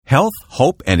Health,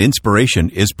 Hope, and Inspiration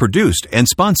is produced and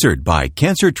sponsored by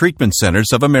Cancer Treatment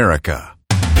Centers of America.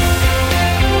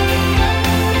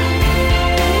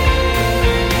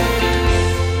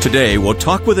 Today, we'll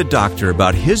talk with a doctor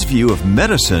about his view of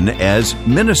medicine as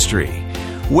ministry.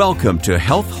 Welcome to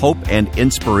Health, Hope, and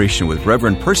Inspiration with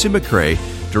Reverend Percy McCray,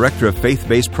 Director of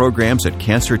Faith-Based Programs at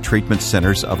Cancer Treatment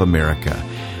Centers of America.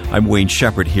 I'm Wayne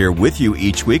Shepherd here with you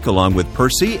each week along with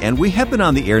Percy, and we have been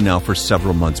on the air now for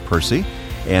several months, Percy.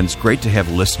 And it's great to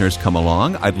have listeners come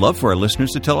along. I'd love for our listeners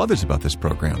to tell others about this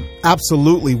program.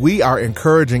 Absolutely. We are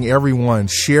encouraging everyone,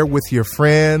 share with your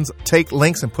friends, take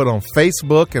links and put on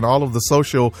Facebook and all of the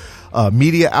social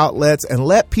media outlets and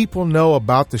let people know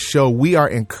about the show. We are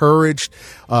encouraged.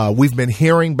 We've been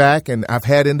hearing back, and I've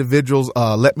had individuals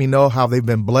let me know how they've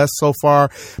been blessed so far.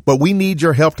 But we need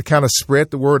your help to kind of spread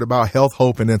the word about health,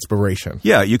 hope, and inspiration.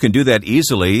 Yeah, you can do that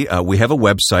easily. We have a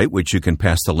website, which you can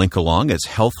pass the link along. It's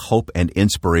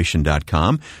healthhopeandinspiration.com.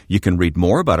 You can read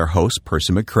more about our host,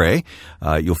 Percy McCray.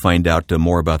 You'll find out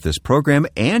more about this program,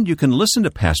 and you can listen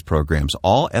to past programs,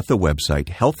 all at the website,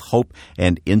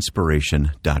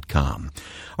 healthhopeandinspiration.com.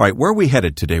 All right, where are we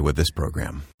headed today with this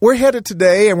program? We're headed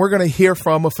today, and we're going to hear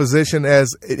from a physician, as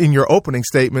in your opening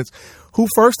statements, who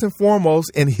first and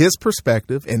foremost, in his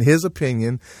perspective, in his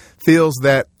opinion, feels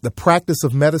that the practice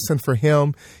of medicine for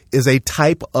him is a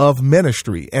type of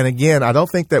ministry. And again, I don't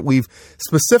think that we've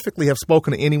specifically have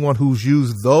spoken to anyone who's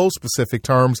used those specific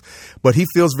terms, but he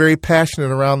feels very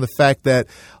passionate around the fact that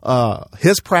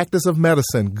his practice of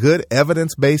medicine, good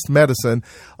evidence-based medicine,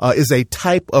 is a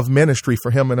type of ministry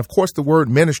for him. And of course, the word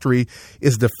ministry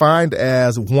is defined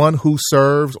as one who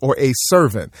serves or a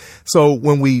servant. So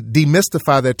when we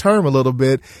demystify that term a little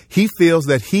bit, he feels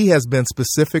that he has been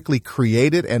specifically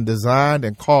created and designed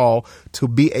and called to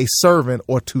be a servant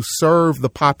or to serve the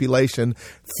population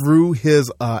through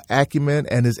his acumen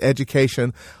and his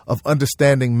education of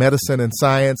understanding medicine and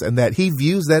science, and that he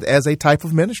views that as a type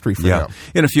of ministry for him.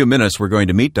 In a few minutes, we're going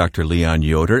to meet Dr. Leon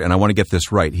Yoder, and I want to get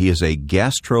this right. He is a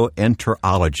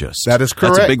gastroenterologist. That is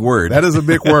correct. That's a big word. That is a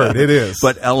big word. It is.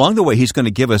 But along the way, he's going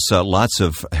to give us lots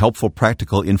of helpful,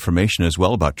 practical information as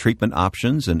well about treatment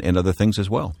options and other things as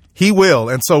well. He will.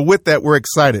 And so with that, we're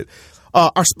excited.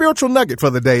 Our spiritual nugget for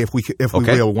the day, if we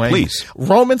will, Wayne. Please.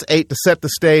 Romans 8, to set the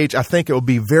stage. I think it will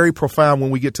be very profound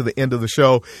when we get to the end of the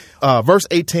show. Verse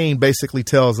 18 basically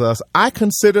tells us, I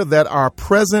consider that our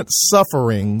present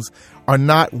sufferings are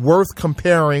not worth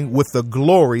comparing with the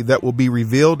glory that will be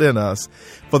revealed in us.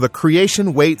 For the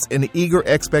creation waits in eager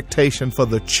expectation for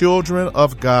the children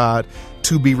of God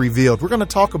to be revealed. We're going to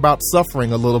talk about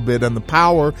suffering a little bit and the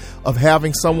power of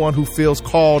having someone who feels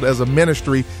called as a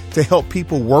ministry to help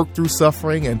people work through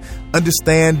suffering and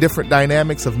understand different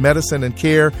dynamics of medicine and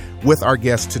care with our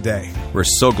guest today. We're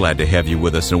so glad to have you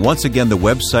with us. And once again, the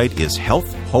website is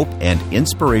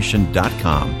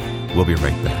healthhopeandinspiration.com. We'll be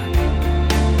right back.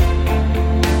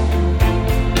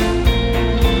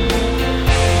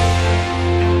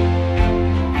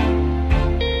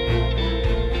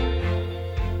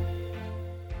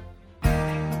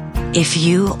 If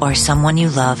you or someone you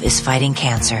love is fighting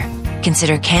cancer,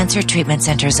 consider Cancer Treatment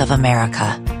Centers of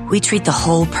America. We treat the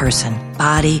whole person,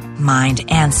 body, mind,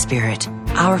 and spirit.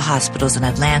 Our hospitals in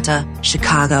Atlanta,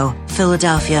 Chicago,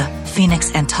 Philadelphia,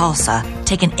 Phoenix, and Tulsa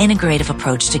take an integrative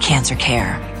approach to cancer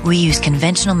care. We use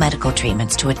conventional medical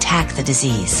treatments to attack the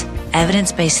disease.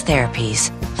 Evidence-based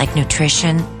therapies like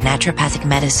nutrition, naturopathic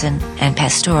medicine, and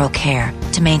pastoral care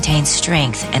to maintain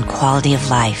strength and quality of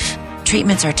life.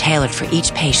 Treatments are tailored for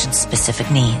each patient's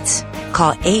specific needs.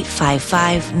 Call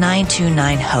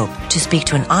 855-929-HOPE to speak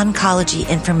to an oncology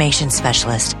information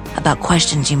specialist about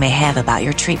questions you may have about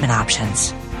your treatment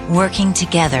options. Working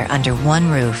together under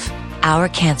one roof, our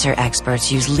cancer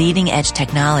experts use leading-edge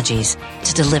technologies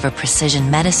to deliver precision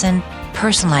medicine,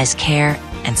 personalized care,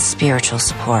 and spiritual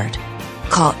support.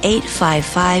 Call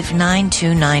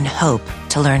 855-929-HOPE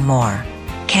to learn more.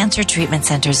 Cancer Treatment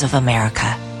Centers of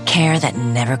America. Care that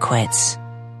never quits.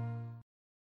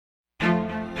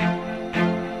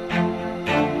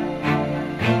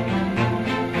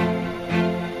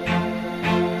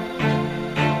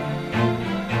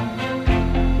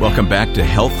 Welcome back to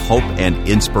Health, Hope, and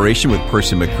Inspiration with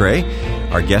Percy McCray.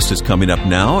 Our guest is coming up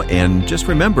now, and just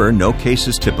remember, no case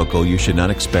is typical. You should not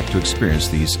expect to experience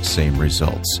these same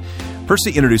results.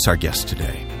 Percy, introduce our guest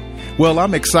today. Well,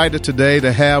 I'm excited today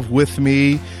to have with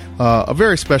me a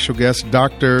very special guest,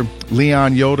 Dr.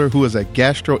 Leon Yoder, who is a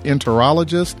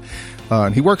gastroenterologist.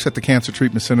 And he works at the Cancer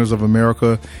Treatment Centers of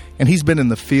America, and he's been in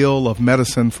the field of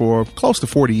medicine for close to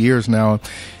 40 years now.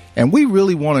 And we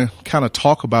really want to kind of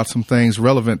talk about some things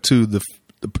relevant to the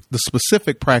the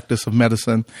specific practice of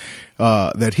medicine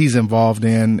that he's involved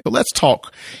in. But let's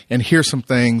talk and hear some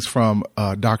things from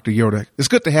Dr. Yoder. It's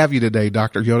good to have you today,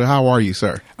 Dr. Yoder. How are you,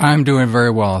 sir? I'm doing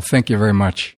very well. Thank you very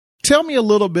much. Tell me a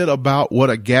little bit about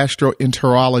what a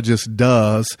gastroenterologist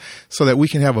does so that we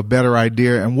can have a better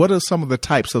idea. And what are some of the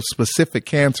types of specific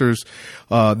cancers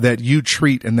that you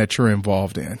treat and that you're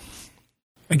involved in?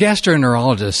 A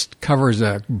gastroenterologist covers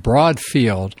a broad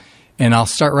field, and I'll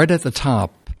start right at the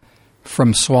top.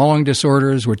 From swallowing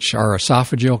disorders, which are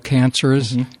esophageal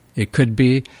cancers, it could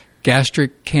be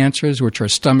gastric cancers, which are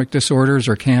stomach disorders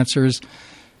or cancers,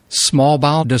 small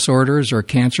bowel disorders or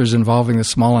cancers involving the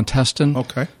small intestine,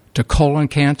 to colon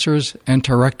cancers and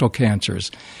to rectal cancers.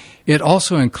 It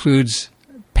also includes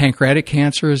pancreatic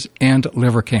cancers and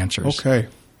liver cancers. Okay.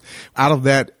 Out of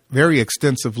that very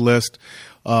extensive list,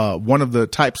 one of the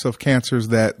types of cancers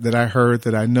that I heard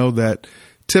that I know that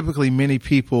typically many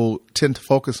people tend to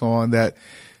focus on that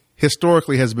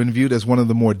historically has been viewed as one of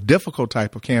the more difficult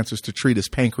type of cancers to treat is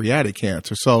pancreatic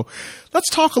cancer. So let's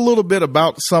talk a little bit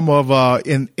about some of,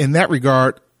 in that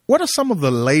regard, what are some of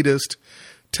the latest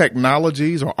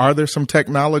technologies, or are there some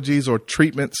technologies or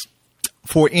treatments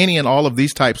for any and all of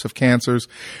these types of cancers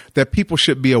that people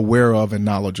should be aware of and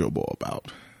knowledgeable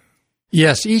about?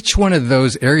 Yes, each one of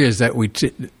those areas that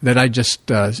that I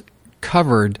just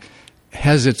covered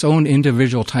has its own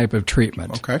individual type of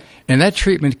treatment. Okay. And that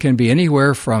treatment can be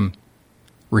anywhere from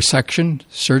resection,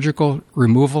 surgical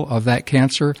removal of that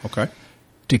cancer,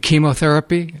 to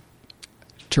chemotherapy,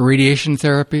 to radiation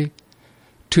therapy,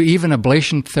 to even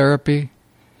ablation therapy,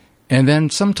 and then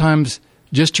sometimes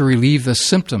just to relieve the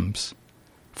symptoms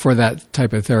for that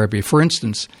type of therapy. For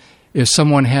instance, if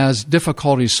someone has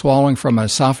difficulty swallowing from an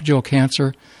esophageal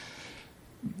cancer,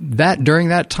 during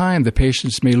that time, the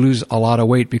patients may lose a lot of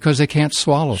weight because they can't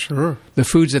swallow the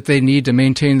foods that they need to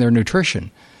maintain their nutrition.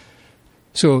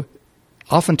 So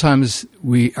oftentimes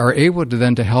we are able to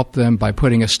then to help them by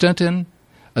putting a stent in.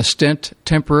 A stent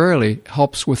temporarily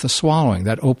helps with the swallowing.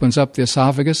 That opens up the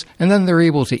esophagus, and then they're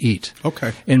able to eat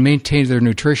and maintain their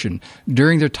nutrition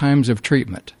during their times of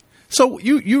treatment. So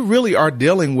you really are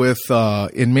dealing with,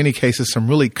 in many cases, some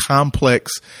really complex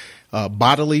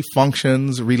bodily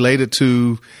functions related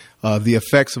to the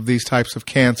effects of these types of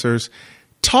cancers.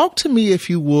 Talk to me, if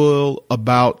you will,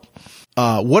 about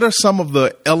what are some of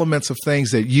the elements of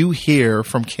things that you hear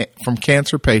from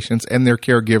cancer patients and their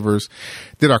caregivers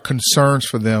that are concerns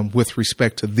for them with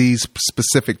respect to these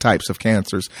specific types of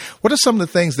cancers? What are some of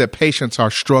the things that patients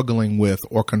are struggling with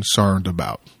or concerned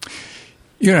about?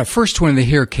 First when they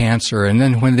hear cancer, and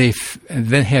then when they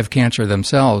then have cancer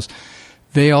themselves,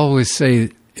 they always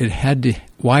say,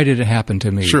 why did it happen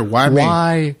to me? Sure, why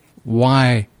me?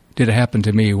 Why did it happen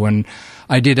to me when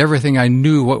I did everything I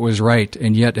knew what was right,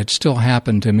 and yet it still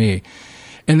happened to me?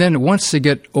 And then once they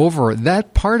get over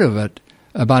that part of it,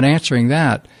 about answering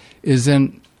that, is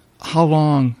then how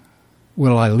long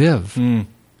will I live?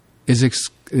 Is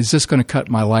this going to cut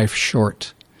my life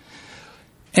short?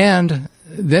 And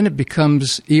then it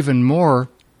becomes even more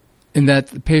in that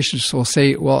the patients will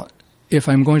say, well, if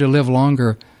I'm going to live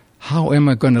longer, how am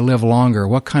I going to live longer?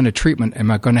 What kind of treatment am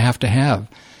I going to have?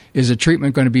 Is the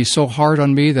treatment going to be so hard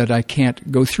on me that I can't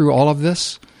go through all of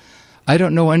this? I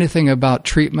don't know anything about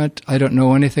treatment. I don't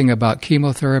know anything about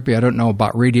chemotherapy. I don't know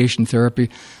about radiation therapy.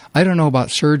 I don't know about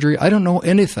surgery. I don't know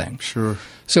anything. Sure.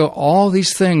 So all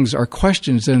these things are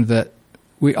questions then that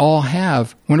we all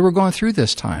have when we're going through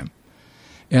this time.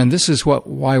 And this is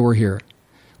why we're here.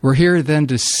 We're here then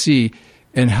to see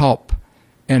and help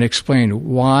and explain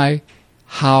why,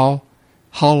 how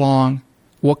long,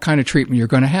 what kind of treatment you're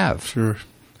going to have. Sure.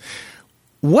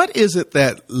 What is it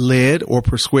that led or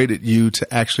persuaded you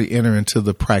to actually enter into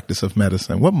the practice of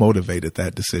medicine? What motivated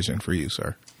that decision for you,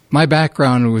 sir? My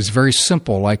background was very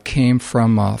simple. I came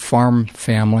from a farm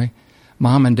family.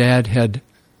 Mom and Dad had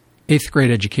 8th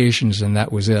grade educations, and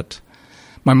that was it.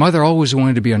 My mother always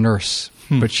wanted to be a nurse,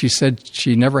 but she said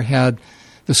she never had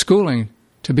the schooling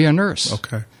to be a nurse.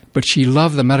 Okay. But she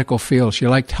loved the medical field. She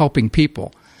liked helping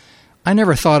people. I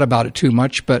never thought about it too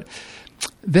much, but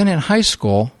then in high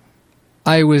school,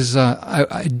 I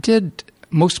did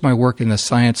most of my work in the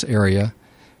science area,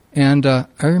 and I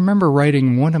remember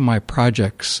writing one of my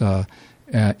projects.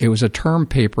 It was a term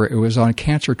paper. It was on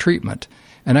cancer treatment,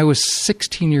 and I was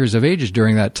 16 years of age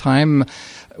during that time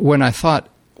when I thought,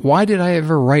 why did I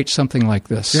ever write something like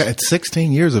this? Yeah, at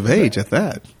 16 years of age at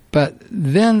that. But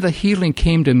then the healing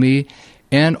came to me,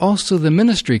 and also the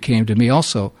ministry came to me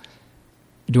also.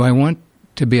 Do I want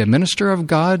to be a minister of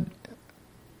God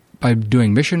by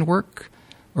doing mission work?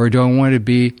 Or do I want to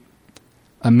be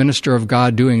a minister of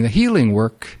God doing the healing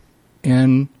work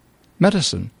in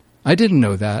medicine? I didn't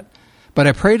know that. But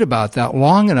I prayed about that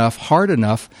long enough, hard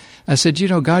enough. I said,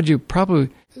 God, you're probably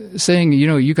saying,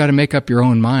 you got to make up your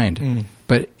own mind.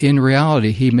 But in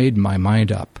reality, he made my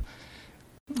mind up.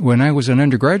 When I was in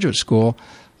undergraduate school,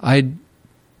 I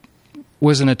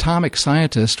was an atomic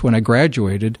scientist when I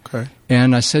graduated. Okay.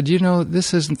 And I said,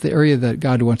 this isn't the area that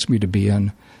God wants me to be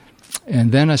in.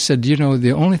 And then I said,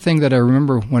 the only thing that I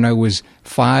remember when I was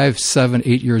 5, 7,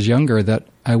 8 years younger, that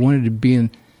I wanted to be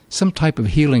in some type of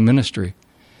healing ministry.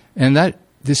 And that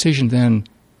decision then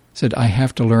said, I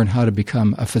have to learn how to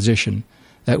become a physician.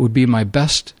 That would be my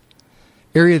best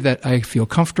area that I feel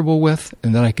comfortable with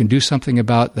and that I can do something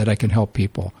about, that I can help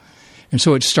people. And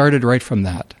so it started right from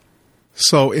that.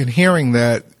 So in hearing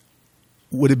that,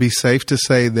 would it be safe to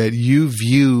say that you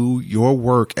view your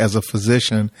work as a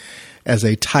physician as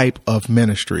a type of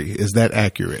ministry? Is that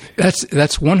accurate? That's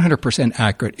 100%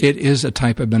 accurate. It is a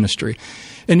type of ministry.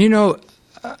 And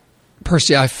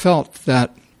Percy, I felt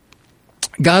that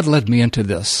God led me into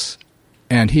this,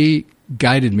 and he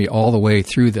guided me all the way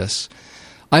through this.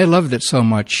 I loved it so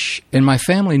much, and my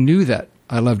family knew that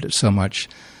I loved it so much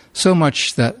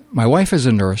that my wife is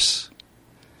a nurse.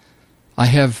 I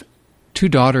have 2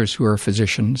 daughters who are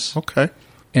physicians. Okay.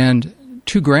 And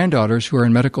 2 granddaughters who are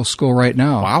in medical school right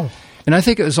now. Wow. And I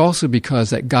think it was also because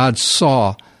that God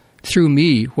saw through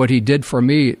me what he did for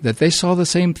me, that they saw the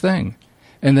same thing,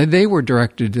 and that they were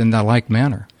directed in the like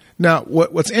manner. Now,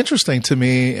 what's interesting to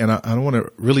me, and I want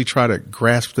to really try to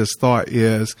grasp this thought,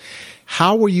 is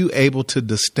how were you able to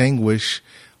distinguish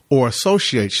or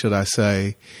associate, should I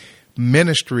say,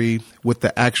 ministry with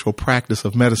the actual practice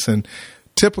of medicine?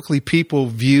 Typically, people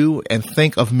view and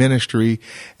think of ministry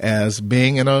as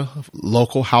being in a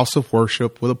local house of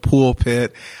worship with a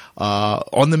pulpit,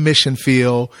 on the mission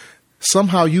field.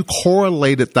 Somehow you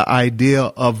correlated the idea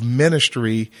of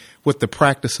ministry with the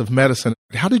practice of medicine.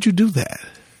 How did you do that?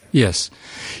 Yes.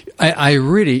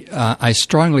 I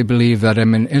strongly believe that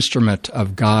I'm an instrument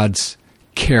of God's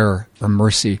care or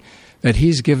mercy, that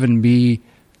he's given me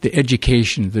the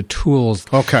education, the tools.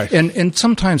 Okay. And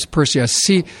sometimes, Percy, I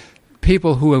see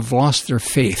people who have lost their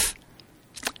faith.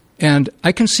 And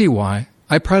I can see why.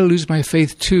 I probably lose my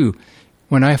faith too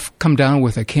when I've come down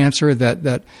with a cancer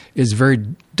that is very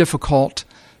difficult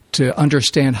to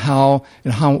understand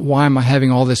why am I having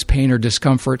all this pain or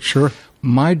discomfort. Sure.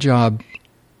 My job,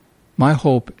 my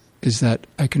hope is that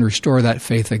I can restore that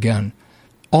faith again.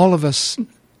 All of us,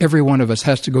 every one of us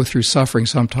has to go through suffering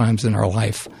sometimes in our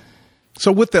life.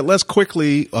 So with that, let's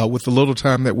quickly, with the little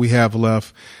time that we have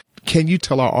left, can you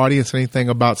tell our audience anything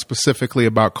specifically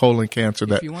about colon cancer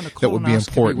that would be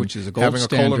important? Which is a gold having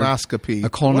standard. A colonoscopy. A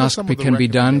colonoscopy can be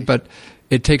done, but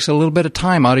it takes a little bit of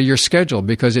time out of your schedule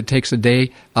because it takes a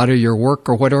day out of your work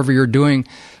or whatever you're doing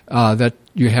that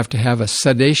you have to have a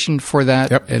sedation for that,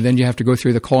 yep. And then you have to go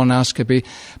through the colonoscopy.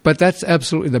 But that's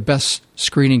absolutely the best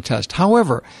screening test.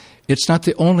 However, it's not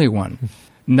the only one.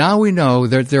 Now we know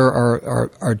that there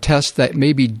are tests that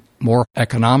may be more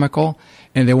economical,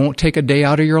 and they won't take a day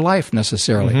out of your life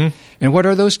necessarily. Mm-hmm. And what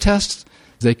are those tests?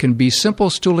 They can be simple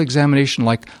stool examination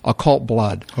like occult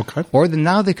blood. Okay. Or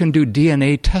now they can do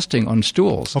DNA testing on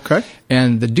stools. Okay.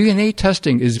 And the DNA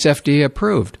testing is FDA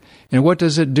approved. And what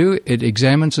does it do? It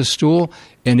examines a stool,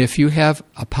 and if you have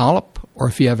a polyp or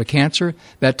if you have a cancer,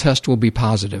 that test will be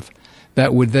positive.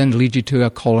 That would then lead you to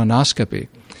a colonoscopy.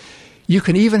 You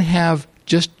can even have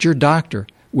just your doctor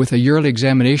with a yearly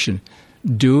examination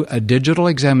do a digital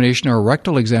examination or a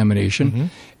rectal examination, mm-hmm.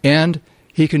 and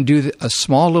he can do a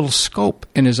small little scope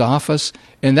in his office,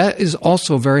 and that is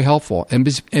also very helpful, and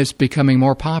it's becoming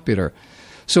more popular.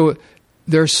 So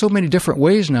there are so many different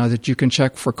ways now that you can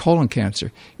check for colon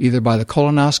cancer, either by the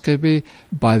colonoscopy,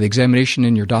 by the examination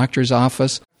in your doctor's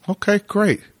office. Okay,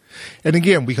 great. And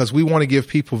again, because we want to give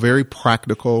people very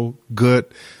practical, good,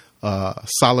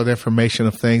 solid information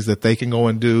of things that they can go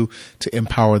and do to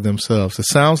empower themselves. It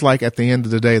sounds like at the end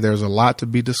of the day, there's a lot to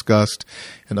be discussed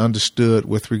and understood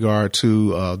with regard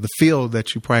to the field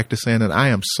that you practice in. And I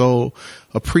am so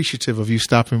appreciative of you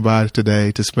stopping by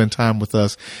today to spend time with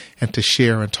us and to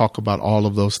share and talk about all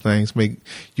of those things. May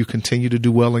you continue to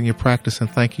do well in your practice. And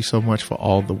thank you so much for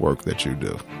all the work that you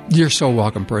do. You're so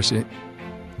welcome, Percy.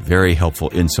 Very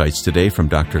helpful insights today from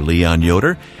Dr. Leon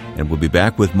Yoder. And we'll be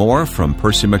back with more from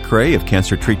Percy McCray of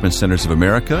Cancer Treatment Centers of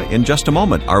America in just a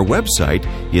moment. Our website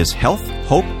is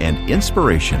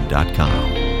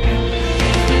healthhopeandinspiration.com.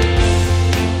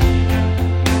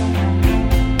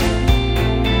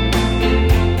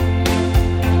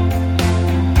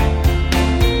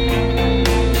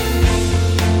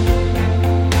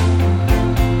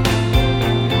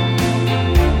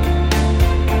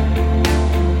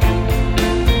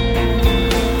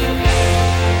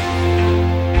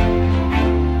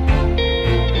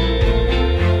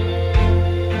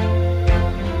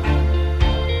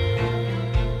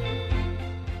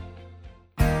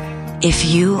 If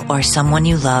you or someone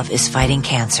you love is fighting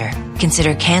cancer,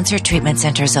 consider Cancer Treatment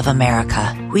Centers of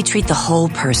America. We treat the whole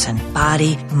person,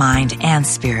 body, mind, and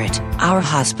spirit. Our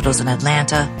hospitals in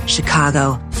Atlanta,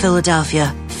 Chicago,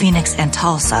 Philadelphia, Phoenix, and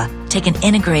Tulsa take an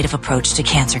integrative approach to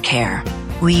cancer care.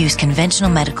 We use conventional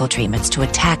medical treatments to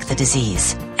attack the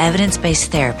disease,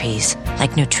 evidence-based therapies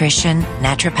like nutrition,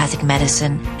 naturopathic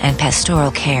medicine, and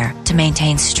pastoral care to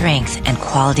maintain strength and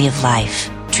quality of life.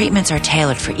 Treatments are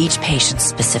tailored for each patient's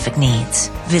specific needs.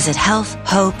 Visit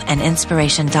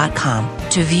healthhopeandinspiration.com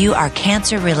to view our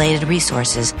cancer-related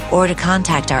resources or to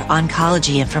contact our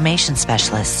oncology information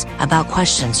specialists about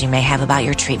questions you may have about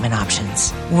your treatment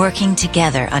options. Working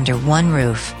together under one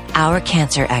roof, our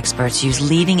cancer experts use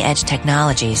leading-edge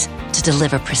technologies to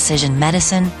deliver precision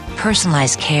medicine,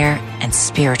 personalized care, and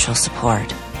spiritual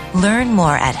support. Learn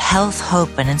more at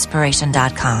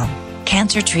healthhopeandinspiration.com.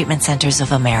 Cancer Treatment Centers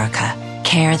of America.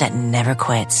 Care that never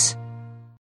quits.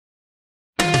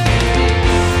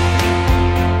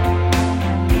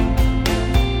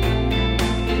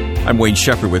 I'm Wayne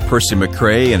Shepherd with Percy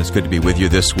McCray, and it's good to be with you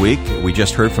this week. We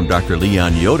just heard from Dr.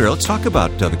 Leon Yoder. Let's talk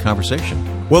about the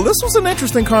conversation. Well, this was an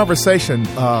interesting conversation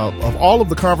of all of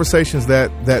the conversations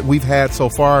that we've had so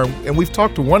far, and we've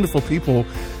talked to wonderful people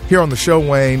here on the show,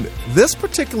 Wayne. This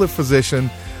particular physician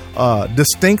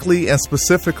distinctly and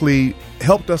specifically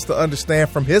helped us to understand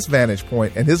from his vantage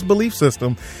point and his belief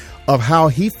system of how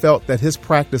he felt that his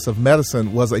practice of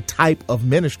medicine was a type of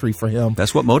ministry for him.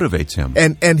 That's what motivates him.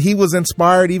 And he was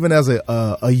inspired even as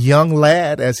a young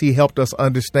lad, as he helped us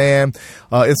understand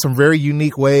in some very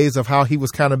unique ways of how he was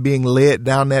kind of being led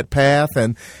down that path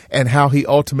and how he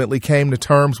ultimately came to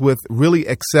terms with really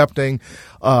accepting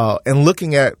and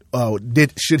looking at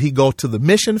should he go to the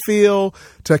mission field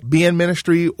to be in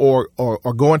ministry or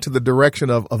go into the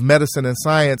direction of medicine and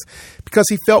science, because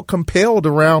he felt compelled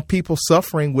around people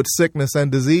suffering with sickness and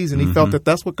disease, and he felt that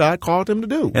that's what God called him to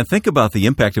do. And think about the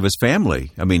impact of his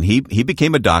family. I mean, he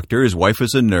became a doctor. His wife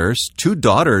is a nurse. 2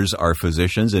 daughters are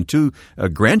physicians and 2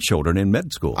 grandchildren in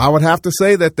med school. I would have to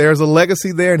say that there's a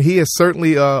legacy there, and he has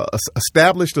certainly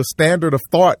established a standard of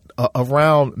thought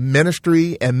around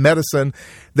ministry and medicine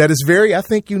that is very, I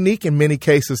think, unique in many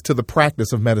cases to the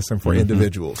practice of medicine for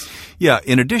individuals. Yeah.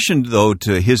 In addition, though,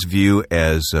 to his view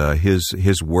as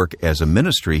his work as a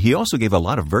ministry, he also gave a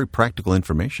lot of very practical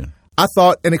information. I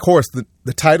thought, and of course,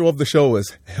 the title of the show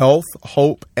is Health,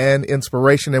 Hope, and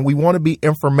Inspiration, and we want to be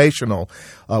informational.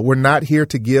 We're not here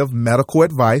to give medical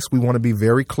advice. We want to be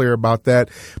very clear about that.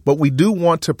 But we do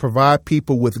want to provide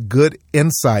people with good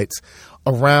insights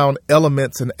around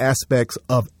elements and aspects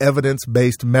of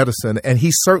evidence-based medicine. And he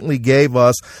certainly gave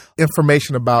us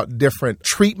information about different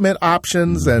treatment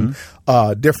options and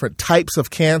different types of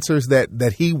cancers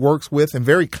that he works with, and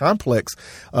very complex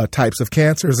types of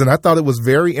cancers. And I thought it was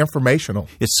very informational.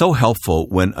 It's so helpful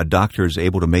when a doctor is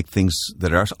able to make things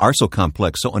that are so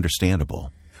complex so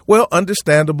understandable. Well,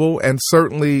 understandable, and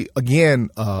certainly, again,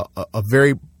 a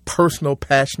very personal,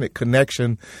 passionate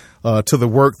connection to the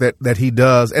work that he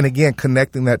does. And again,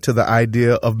 connecting that to the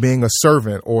idea of being a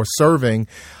servant or serving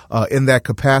in that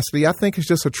capacity, I think is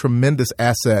just a tremendous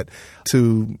asset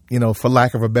to, for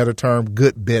lack of a better term,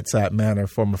 good bedside manner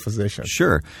from a physician.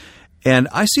 Sure. And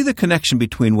I see the connection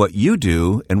between what you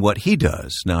do and what he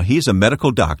does. Now, he's a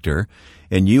medical doctor,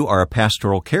 and you are a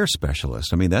pastoral care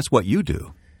specialist. I mean, that's what you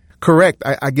do. Correct.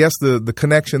 I guess the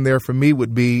connection there for me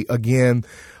would be, again,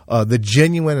 the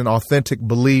genuine and authentic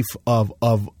belief of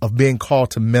being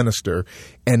called to minister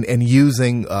and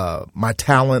using my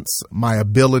talents, my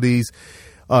abilities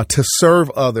to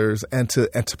serve others and to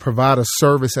provide a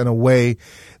service in a way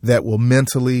that will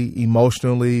mentally,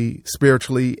 emotionally,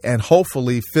 spiritually, and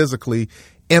hopefully physically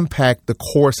impact the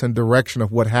course and direction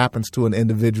of what happens to an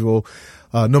individual,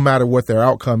 no matter what their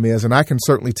outcome is. And I can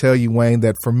certainly tell you, Wayne,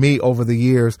 that for me over the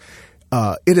years,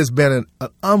 it has been an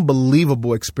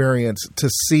unbelievable experience to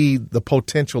see the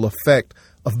potential effect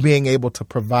of being able to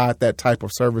provide that type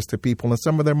of service to people in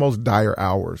some of their most dire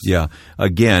hours. Yeah.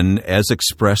 Again, as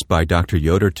expressed by Dr.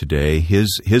 Yoder today,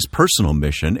 his personal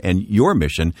mission and your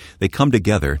mission, they come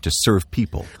together to serve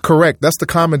people. Correct. That's the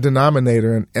common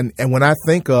denominator. And when I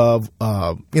think of,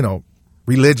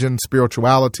 religion,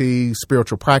 spirituality,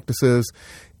 spiritual practices,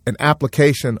 and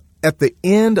application, at the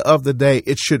end of the day,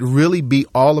 it should really be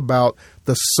all about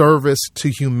the service to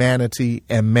humanity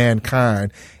and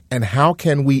mankind. And how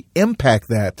can we impact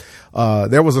that?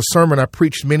 There was a sermon I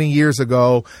preached many years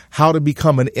ago, how to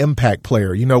become an impact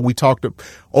player. We talked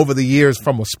over the years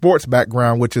from a sports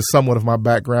background, which is somewhat of my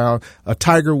background, a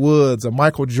Tiger Woods, a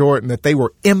Michael Jordan, that they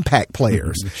were impact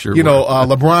players. Sure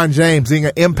LeBron James being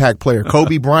an impact player,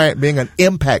 Kobe Bryant being an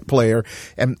impact player.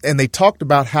 And they talked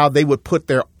about how they would put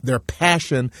their their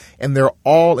passion and their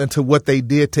all into what they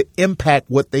did to impact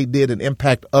what they did and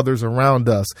impact others around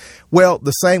us. Well,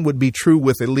 the same would be true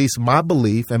with at least my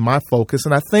belief and my focus.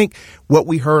 And I think what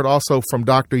we heard also from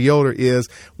Dr. Yoder is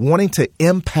wanting to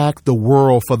impact the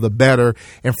world for the better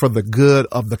and for the good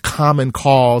of the common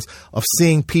cause of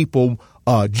seeing people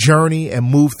journey and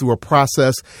move through a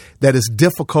process that is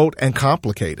difficult and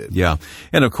complicated. Yeah.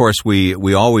 And of course,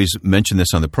 we always mention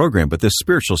this on the program, but this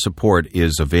spiritual support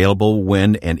is available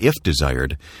when and if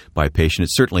desired by a patient.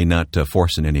 It's certainly not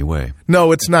forced in any way.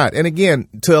 No, it's not. And again,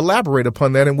 to elaborate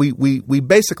upon that, and we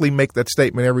basically make that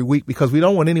statement every week because we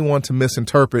don't want anyone to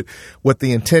misinterpret what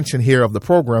the intention here of the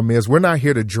program is. We're not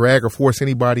here to drag or force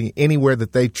anybody anywhere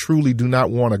that they truly do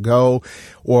not want to go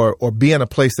or be in a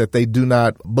place that they do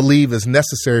not believe is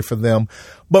necessary for them.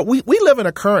 But we live in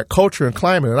a current culture and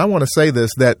climate, and I want to say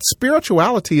this, that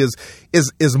spirituality is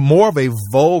more of a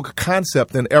vogue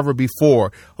concept than ever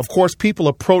before. Of course, people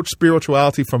approach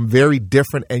spirituality from very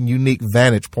different and unique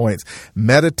vantage points.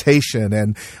 Meditation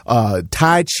and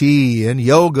Tai Chi and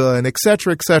yoga and et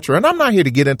cetera, et cetera. And I'm not here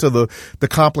to get into the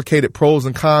complicated pros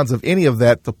and cons of any of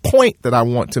that. The point that I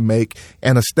want to make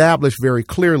and establish very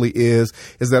clearly is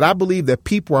that I believe that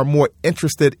people are more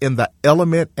interested in the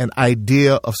element and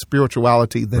idea of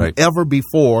spirituality than ever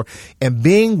before, and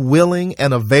being willing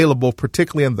and available,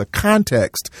 particularly in the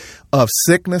context of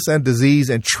sickness and disease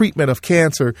and treatment of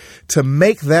cancer, to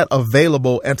make that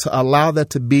available and to allow that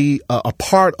to be a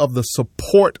part of the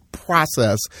support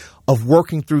process of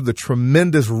working through the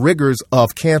tremendous rigors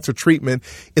of cancer treatment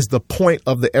is the point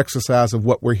of the exercise of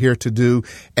what we're here to do.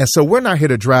 And so we're not here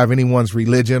to drive anyone's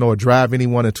religion or drive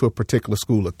anyone into a particular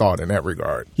school of thought in that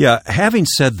regard. Yeah. Having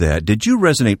said that, did you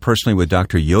resonate personally with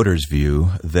Dr. Yoder's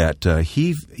view that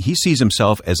he sees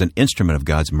himself as an instrument of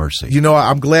God's mercy? You know,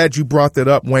 I'm glad you brought that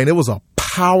up, Wayne. It was a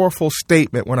powerful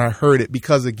statement when I heard it,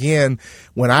 because again,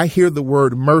 when I hear the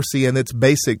word mercy and its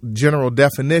basic general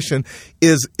definition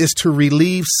is to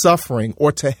relieve suffering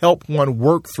or to help one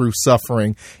work through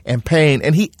suffering and pain.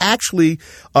 And he actually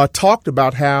talked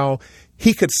about how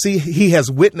he could see, he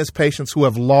has witnessed patients who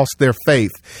have lost their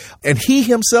faith. And he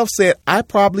himself said, I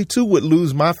probably too would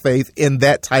lose my faith in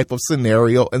that type of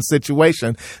scenario and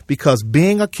situation, because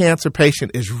being a cancer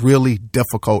patient is really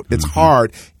difficult. It's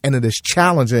hard and it is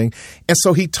challenging. And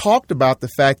so he talked about the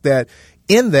fact that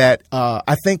in that,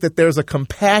 I think that there's a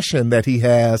compassion that he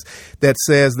has that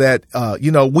says that,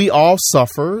 we all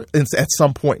suffer at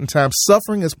some point in time.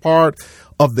 Suffering is part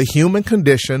of the human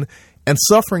condition. And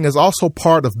suffering is also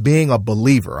part of being a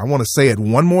believer. I want to say it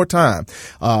one more time.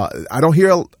 I don't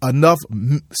hear enough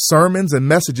sermons and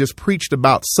messages preached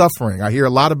about suffering. I hear a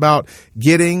lot about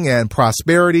getting and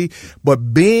prosperity,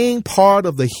 but being part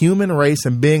of the human race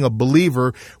and being a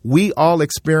believer, we all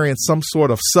experience some sort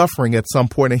of suffering at some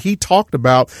point. And he talked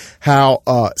about how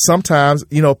sometimes,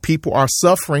 people are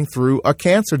suffering through a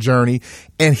cancer journey,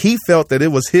 and he felt that it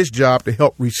was his job to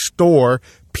help restore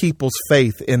people's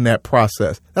faith in that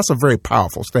process. That's a very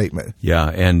powerful statement. Yeah,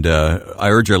 and I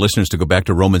urge our listeners to go back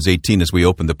to Romans 18 as we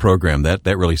open the program. That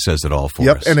really says it all for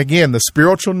us. And again, the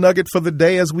spiritual nugget for the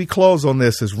day as we close on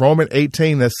this is Romans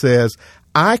 18 that says,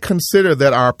 I consider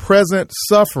that our present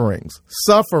sufferings,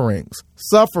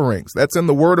 that's in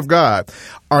the Word of God,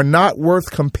 are not worth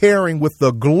comparing with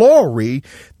the glory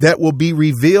that will be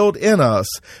revealed in us.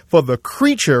 For the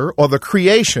creature or the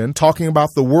creation, talking about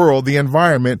the world, the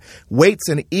environment, waits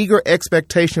in eager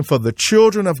expectation for the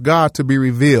children of God to be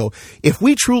revealed. If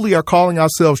we truly are calling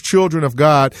ourselves children of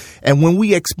God, and when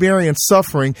we experience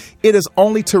suffering, it is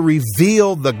only to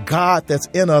reveal the God that's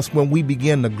in us when we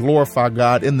begin to glorify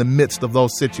God in the midst of those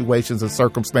situations and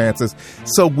circumstances.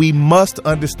 So we must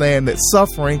understand that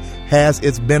suffering has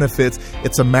its benefits.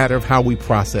 It's a matter of how we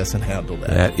process and handle that.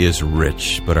 That is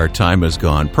rich, but our time is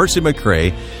gone. Percy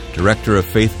McRae, Director of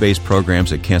Faith-Based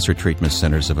Programs at Cancer Treatment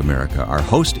Centers of America, our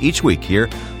host each week here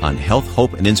on Health,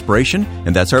 Hope, and Inspiration,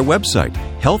 and that's our website,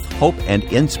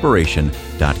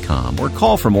 healthhopeandinspiration.com. Or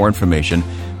call for more information.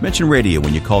 Mention radio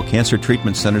when you call Cancer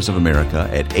Treatment Centers of America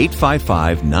at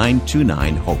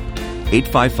 855-929-HOPE,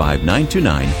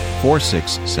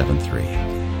 855-929-4673.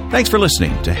 Thanks for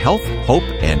listening to Health, Hope,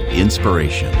 and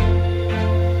Inspiration.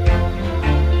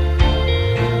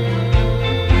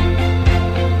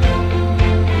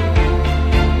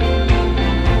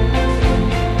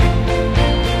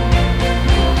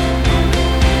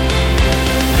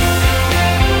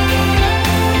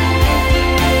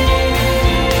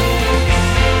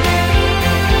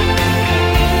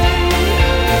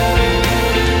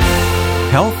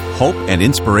 Health, Hope, and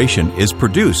Inspiration is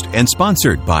produced and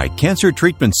sponsored by Cancer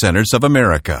Treatment Centers of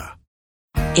America.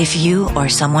 If you or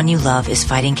someone you love is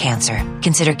fighting cancer,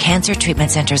 consider Cancer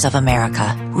Treatment Centers of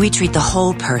America. We treat the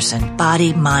whole person,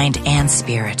 body, mind, and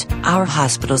spirit. Our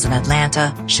hospitals in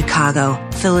Atlanta, Chicago,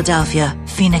 Philadelphia,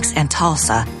 Phoenix, and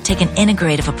Tulsa take an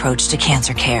integrative approach to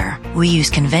cancer care. We use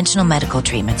conventional medical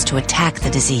treatments to attack the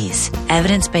disease.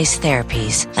 Evidence-based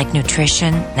therapies like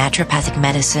nutrition, naturopathic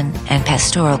medicine, and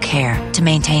pastoral care to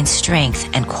maintain strength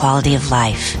and quality of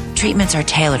life. Treatments are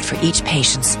tailored for each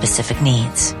patient's specific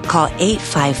needs. Call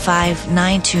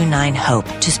 855-929-HOPE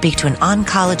to speak to an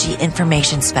oncology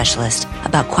information specialist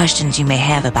about questions you may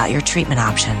have about your treatment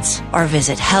options, or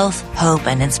visit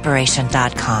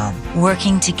healthhopeandinspiration.com.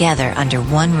 Working together under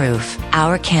one roof,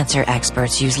 our cancer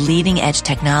experts use leading-edge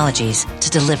technologies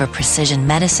to deliver precision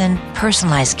medicine,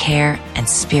 personalized care, and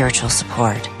spiritual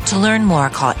support. To learn more,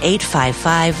 call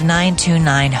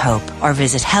 855-929-HOPE or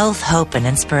visit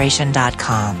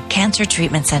healthhopeandinspiration.com. Cancer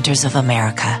Treatment Centers of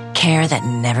America. Care that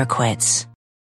never quits.